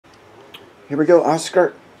Here we go,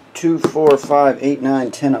 Oscar. 2, 4, 5, 8,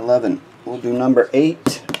 9, 10, 11. We'll do number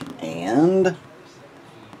 8 and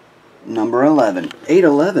number 11.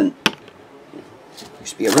 811.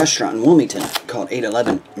 Used to be a restaurant in Wilmington called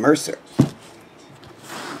 811 Mercer.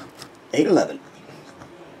 811.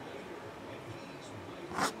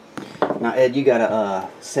 Now, Ed, you gotta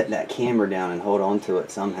set that camera down and hold on to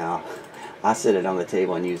it somehow. I set it on the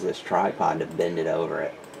table and use this tripod to bend it over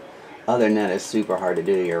it. Other than that, it's super hard to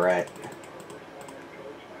do, you're right.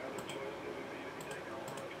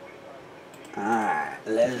 Alright,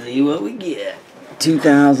 let's see what we get.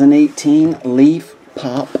 2018 Leaf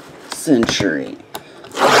Pop Century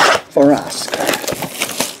for Oscar.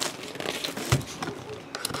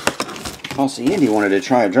 Also, Andy wanted to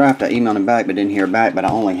try a draft. I emailed him back but didn't hear back, but I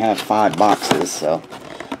only have 5 boxes, so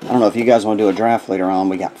I don't know if you guys want to do a draft later on.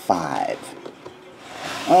 We got 5.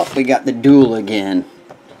 Oh, we got the duel again.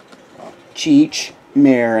 Cheech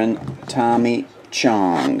Marin, Tommy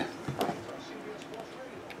Chong.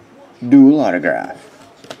 Dual autograph.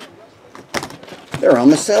 They're on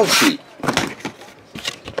the sell sheet.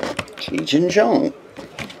 Cheech and Chong.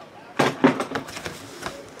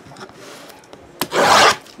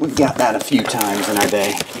 We've got that a few times in our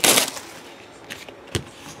day.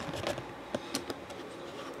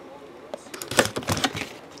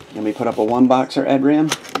 Let me put up a 1-boxer, Ed Ram.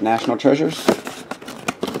 National Treasures.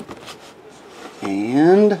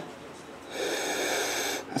 And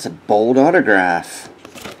that's a bold autograph.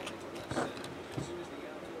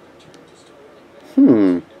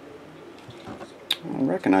 I don't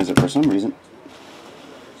recognize it for some reason.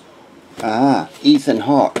 Ah, Ethan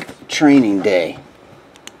Hawke, Training Day.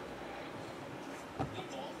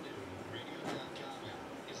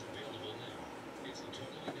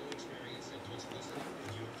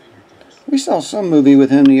 We saw some movie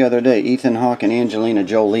with him the other day, Ethan Hawke and Angelina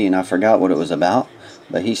Jolie, and I forgot what it was about.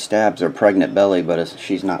 But he stabs her pregnant belly, but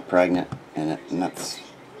she's not pregnant in it, and that's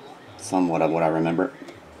somewhat of what I remember.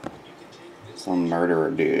 Some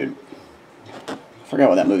murderer dude. I forgot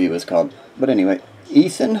what that movie was called. But anyway,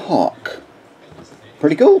 Ethan Hawke.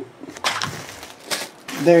 Pretty cool.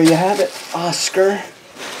 There you have it, Oscar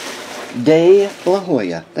de La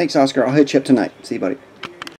Hoya. Thanks, Oscar. I'll hit you up tonight. See you, buddy.